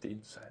 verse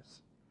 15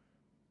 says.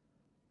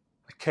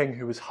 A king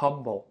who was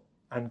humble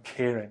and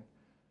caring.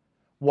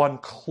 One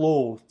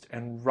clothed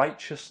in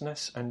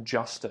righteousness and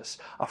justice.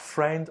 A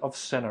friend of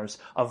sinners.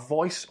 A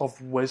voice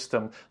of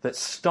wisdom that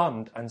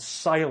stunned and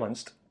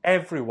silenced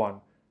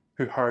everyone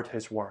who heard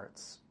his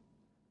words.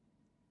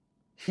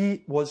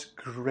 He was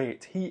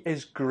great. He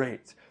is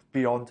great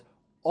beyond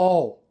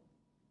all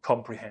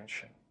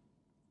comprehension.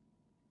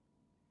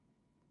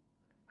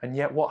 And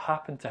yet what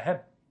happened to him?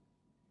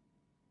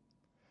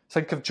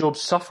 Think of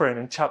Job's suffering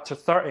in chapter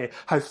 30,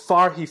 how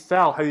far he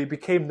fell, how he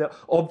became the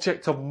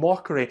object of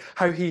mockery,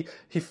 how he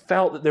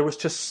felt that there was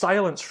just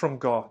silence from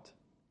God.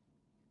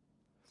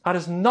 That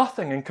is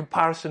nothing in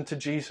comparison to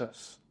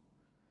Jesus.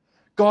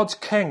 God's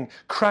king,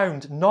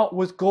 crowned not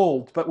with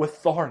gold but with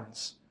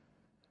thorns,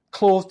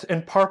 clothed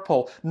in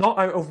purple, not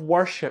out of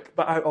worship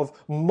but out of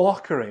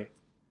mockery,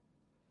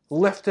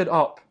 lifted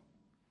up,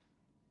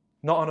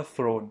 not on a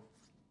throne,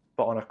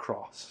 but on a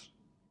cross.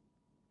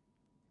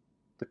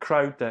 The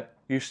crowd that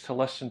used to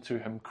listen to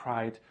him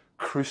cried,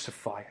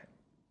 "Crucify him."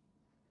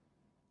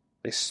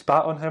 They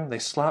spat on him, they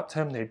slapped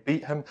him, they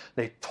beat him,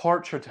 they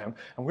tortured him.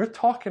 And we're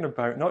talking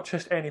about not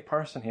just any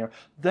person here.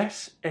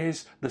 This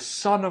is the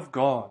Son of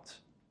God,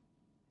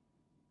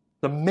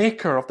 the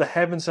maker of the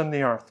heavens and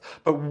the earth.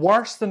 But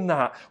worse than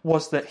that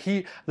was that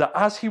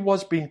as he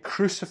was being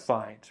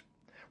crucified,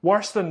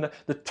 worse than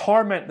the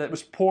torment that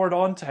was poured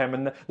onto him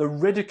and the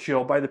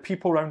ridicule by the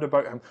people round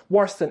about him,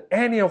 worse than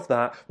any of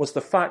that was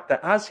the fact that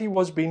as he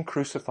was being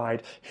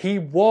crucified, he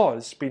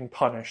was being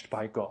punished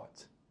by God.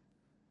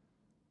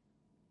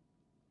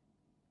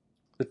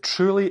 The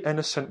truly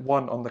innocent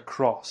one on the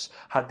cross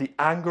had the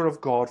anger of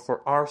God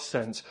for our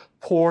sins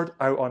poured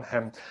out on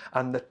him,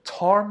 and the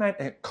torment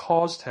it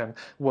caused him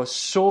was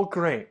so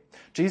great.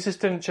 Jesus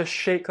didn't just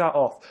shake that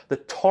off. The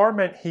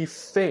torment he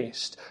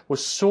faced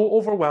was so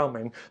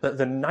overwhelming that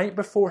the night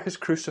before his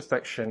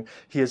crucifixion,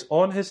 he is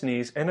on his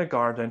knees in a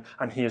garden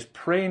and he is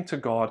praying to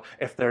God,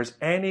 if there's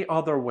any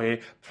other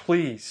way,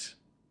 please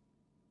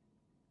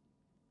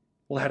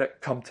let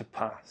it come to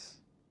pass.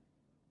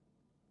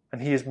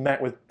 And he is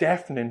met with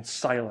deafening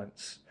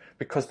silence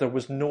because there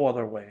was no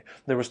other way.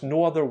 There was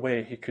no other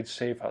way he could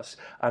save us.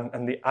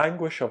 And the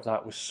anguish of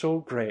that was so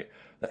great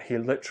that he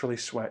literally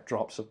sweat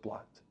drops of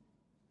blood.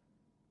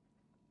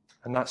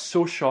 And that's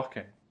so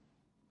shocking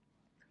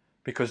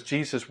because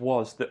Jesus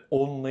was the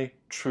only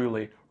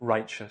truly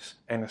righteous,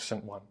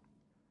 innocent one.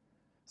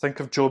 Think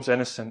of Job's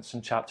innocence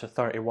in chapter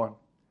 31.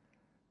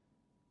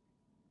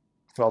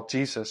 Well,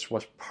 Jesus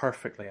was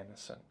perfectly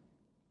innocent,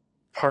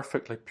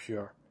 perfectly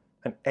pure,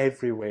 in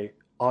every way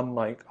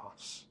unlike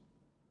us.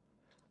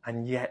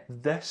 And yet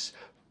this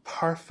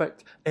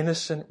perfect,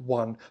 innocent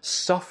one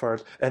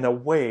suffered in a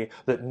way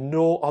that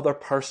no other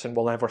person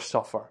will ever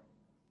suffer.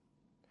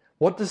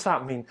 What does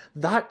that mean?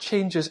 That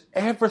changes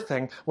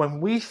everything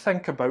when we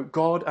think about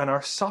God and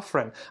our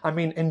suffering. I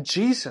mean, in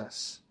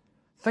Jesus,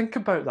 think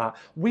about that.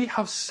 We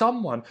have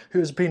someone who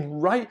has been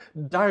right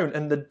down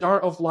in the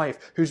dirt of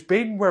life, who's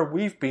been where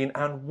we've been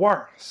and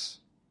worse.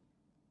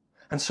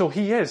 And so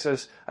he is,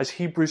 as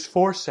Hebrews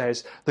 4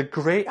 says, the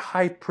great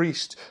high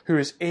priest who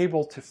is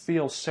able to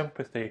feel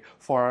sympathy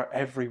for our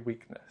every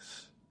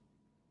weakness.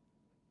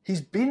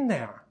 He's been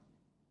there.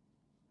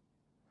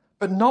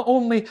 But not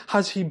only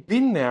has he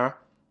been there,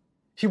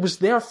 he was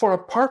there for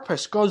a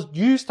purpose. God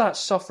used that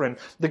suffering.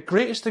 The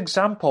greatest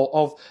example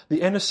of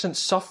the innocent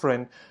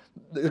suffering,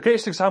 the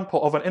greatest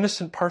example of an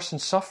innocent person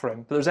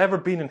suffering that there's ever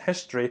been in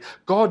history,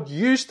 God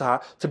used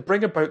that to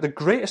bring about the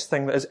greatest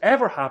thing that has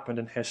ever happened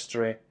in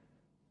history,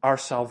 our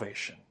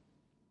salvation.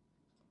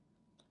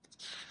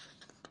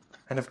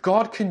 And if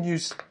God can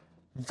use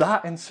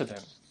that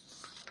incident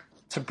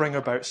to bring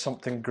about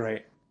something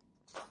great,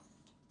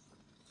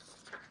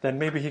 then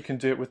maybe he can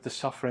do it with the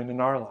suffering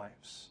in our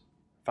lives.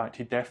 In fact,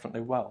 he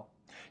definitely will.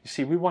 You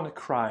see, we want to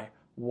cry,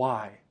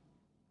 why?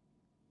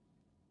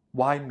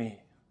 Why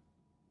me?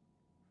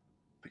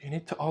 But you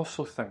need to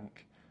also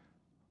think,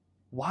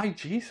 why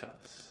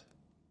Jesus?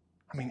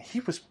 I mean,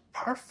 he was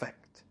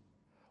perfect.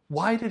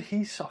 Why did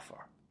he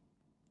suffer?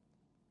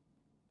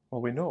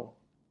 Well, we know.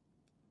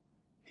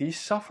 He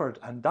suffered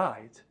and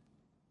died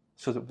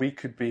so that we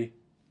could be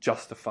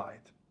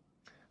justified.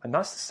 And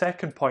that's the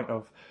second point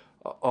of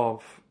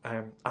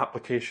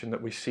application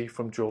that we see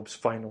from Job's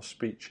final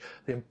speech.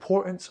 The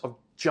importance of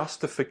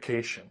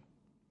justification.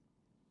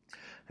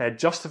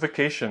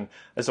 Justification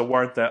is a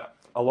word that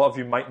a lot of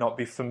you might not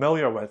be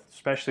familiar with,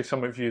 especially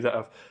some of you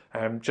that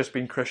have just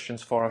been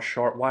Christians for a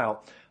short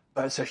while.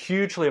 But it's a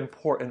hugely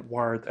important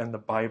word in the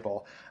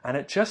Bible, and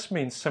it just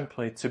means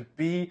simply to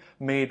be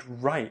made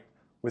right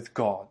with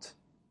God.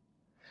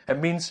 It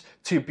means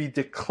to be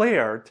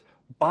declared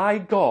by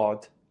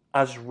God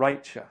as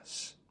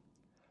righteous.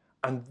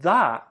 And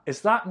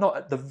is that not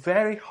at the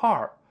very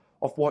heart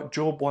of what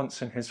Job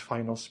wants in his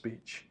final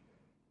speech?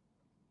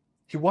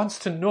 He wants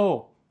to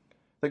know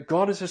that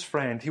God is his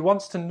friend. He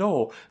wants to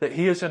know that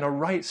he is in a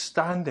right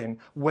standing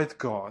with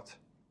God.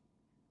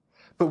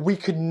 But we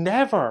could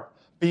never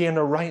be in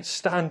a right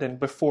standing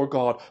before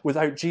God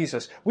without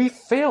Jesus. We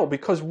fail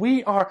because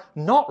we are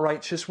not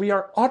righteous. We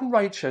are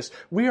unrighteous.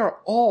 We are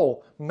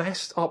all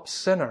messed up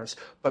sinners.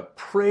 But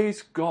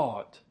praise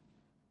God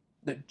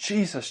that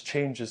Jesus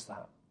changes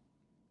that.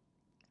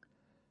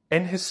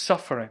 In his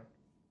suffering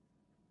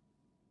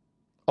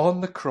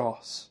on the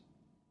cross,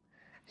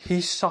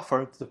 he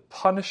suffered the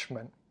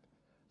punishment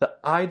that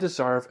I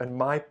deserve in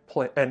my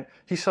place, and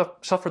he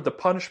suffered the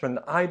punishment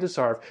that I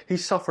deserve. He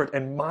suffered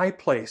in my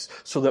place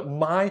so that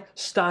my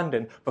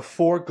standing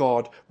before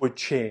God would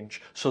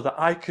change, so that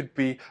I could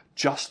be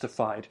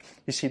justified.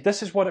 You see,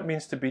 this is what it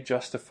means to be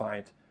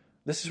justified.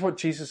 This is what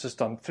Jesus has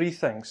done. 3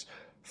 things.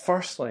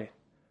 Firstly,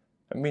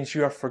 it means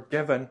you are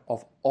forgiven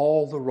of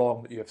all the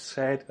wrong that you have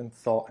said and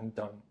thought and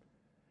done.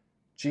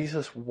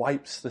 Jesus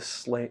wipes the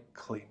slate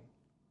clean.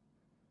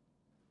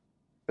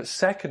 But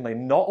secondly,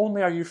 not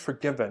only are you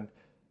forgiven,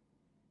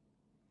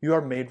 you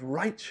are made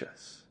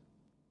righteous.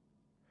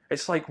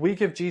 It's like we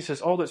give Jesus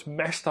all that's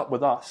messed up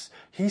with us.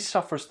 He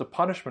suffers the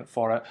punishment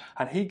for it,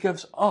 and he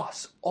gives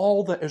us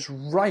all that is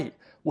right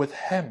with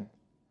him.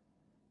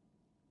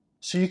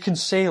 So you can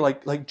say,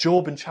 like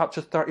Job in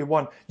chapter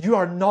 31, you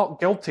are not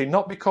guilty,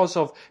 not because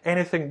of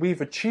anything we've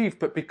achieved,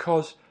 but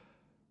because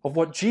of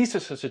what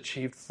Jesus has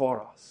achieved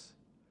for us.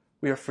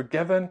 We are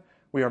forgiven,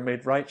 we are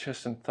made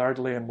righteous, and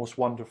thirdly, and most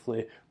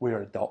wonderfully, we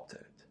are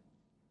adopted.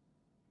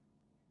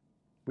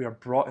 We are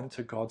brought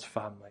into God's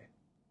family.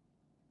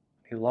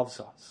 He loves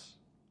us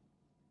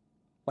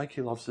like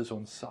he loves his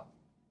own son.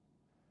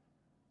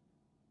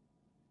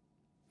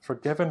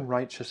 Forgiven,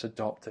 righteous,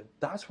 adopted.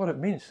 That's what it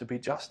means to be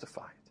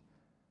justified.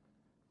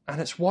 And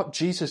it's what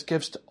Jesus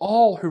gives to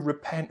all who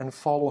repent and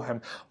follow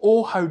him.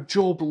 Oh, how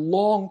Job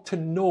longed to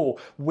know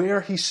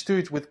where he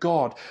stood with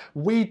God.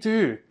 We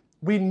do.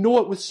 We know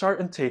it with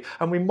certainty,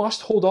 and we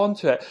must hold on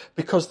to it,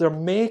 because there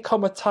may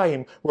come a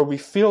time where we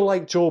feel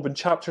like Job in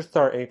chapter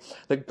 30,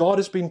 that God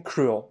has been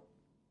cruel.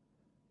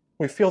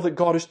 We feel that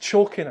God is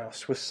choking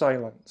us with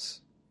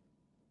silence.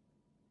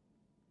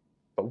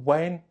 But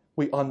when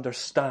we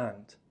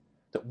understand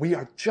that we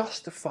are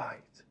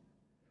justified,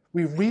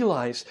 we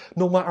realize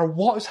no matter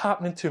what is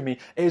happening to me,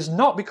 it is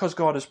not because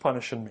God is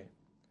punishing me.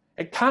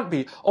 It can't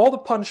be. All the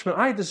punishment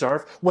I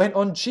deserve went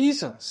on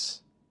Jesus.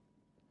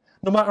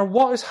 No matter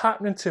what is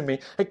happening to me,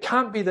 it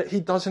can't be that he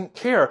doesn't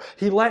care.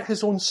 He let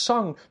his own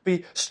son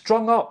be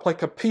strung up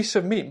like a piece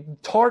of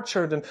meat,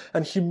 tortured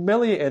and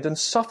humiliated, and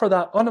suffer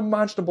that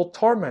unimaginable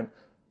torment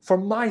for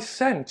my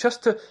sin,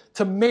 just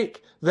to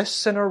make this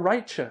sinner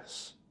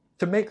righteous,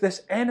 to make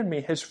this enemy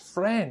his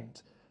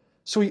friend.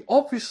 So he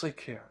obviously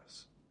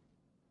cares.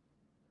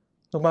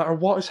 No matter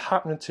what is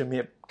happening to me,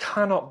 it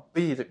cannot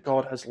be that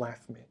God has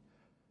left me.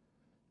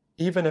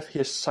 Even if he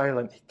is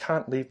silent, he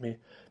can't leave me,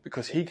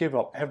 because he gave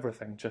up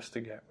everything just to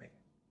get me.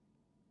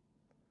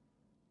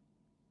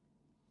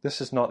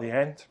 This is not the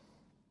end.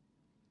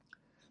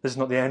 This is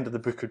not the end of the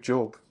book of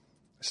Job.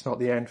 It's not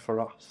the end for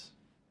us.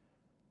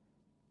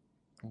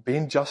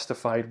 Being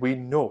justified, we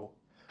know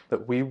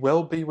that we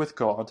will be with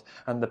God,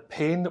 and the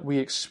pain that we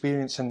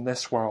experience in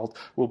this world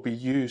will be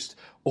used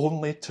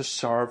only to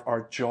serve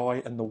our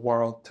joy in the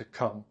world to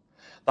come.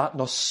 That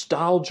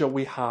nostalgia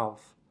we have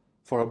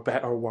for a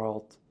better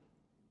world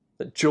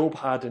that Job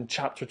had in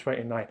chapter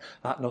 29,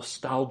 that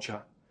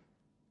nostalgia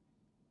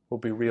will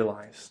be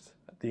realized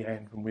at the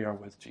end when we are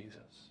with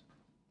Jesus.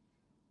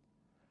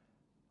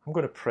 I'm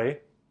going to pray,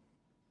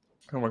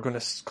 and we're going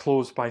to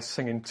close by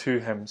singing 2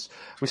 hymns.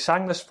 We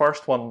sang this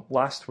first one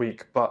last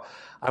week, but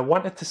I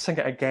wanted to sing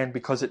it again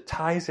because it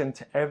ties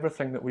into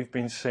everything that we've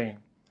been saying.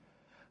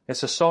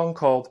 It's a song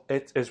called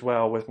It Is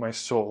Well With My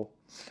Soul,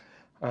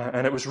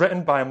 and it was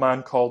written by a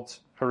man called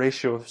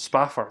Horatio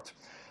Spafford.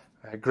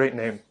 A great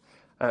name.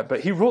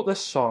 But he wrote this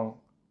song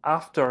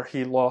after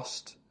he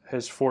lost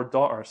his 4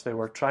 daughters. They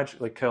were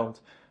tragically killed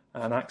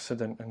in an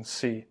accident in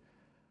sea.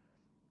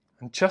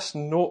 And just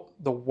note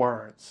the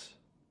words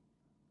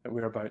that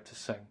we're about to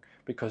sing,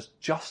 because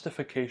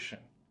justification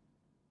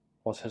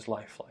was his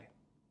lifeline.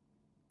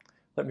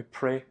 Let me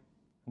pray,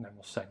 and then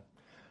we'll sing.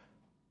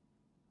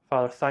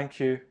 Father, thank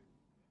you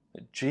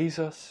that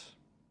Jesus,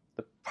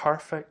 the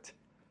perfect,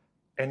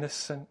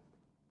 innocent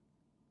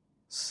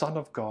Son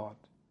of God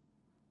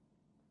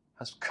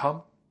has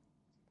come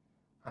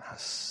and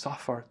has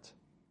suffered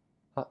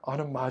that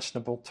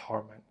unimaginable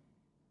torment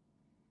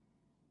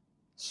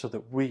so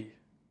that we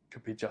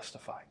could be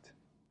justified.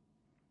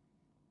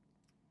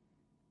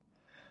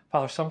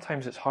 Father,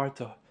 sometimes it's hard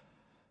to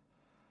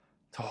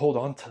hold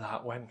on to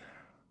that when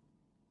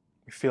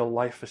we feel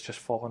life is just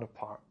falling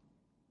apart.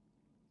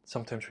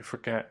 Sometimes we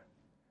forget.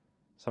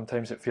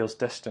 Sometimes it feels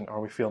distant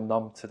or we feel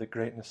numb to the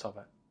greatness of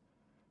it.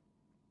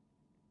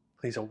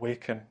 Please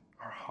awaken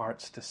our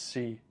hearts to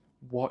see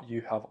what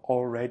you have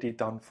already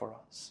done for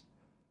us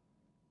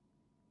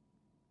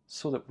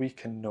so that we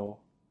can know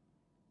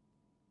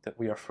that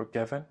we are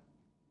forgiven,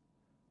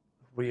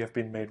 we have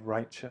been made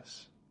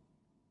righteous,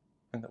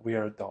 and that we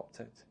are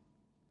adopted.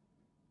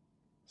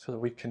 So that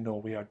we can know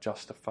we are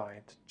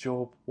justified.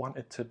 Job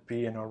wanted to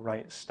be in a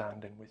right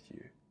standing with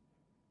you.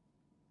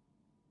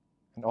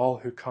 And all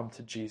who come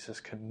to Jesus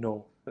can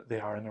know that they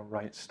are in a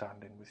right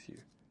standing with you.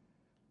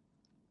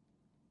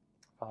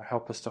 Father,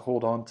 help us to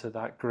hold on to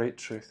that great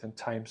truth in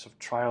times of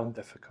trial and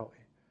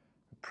difficulty.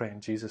 We pray in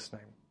Jesus'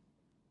 name.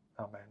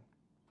 Amen.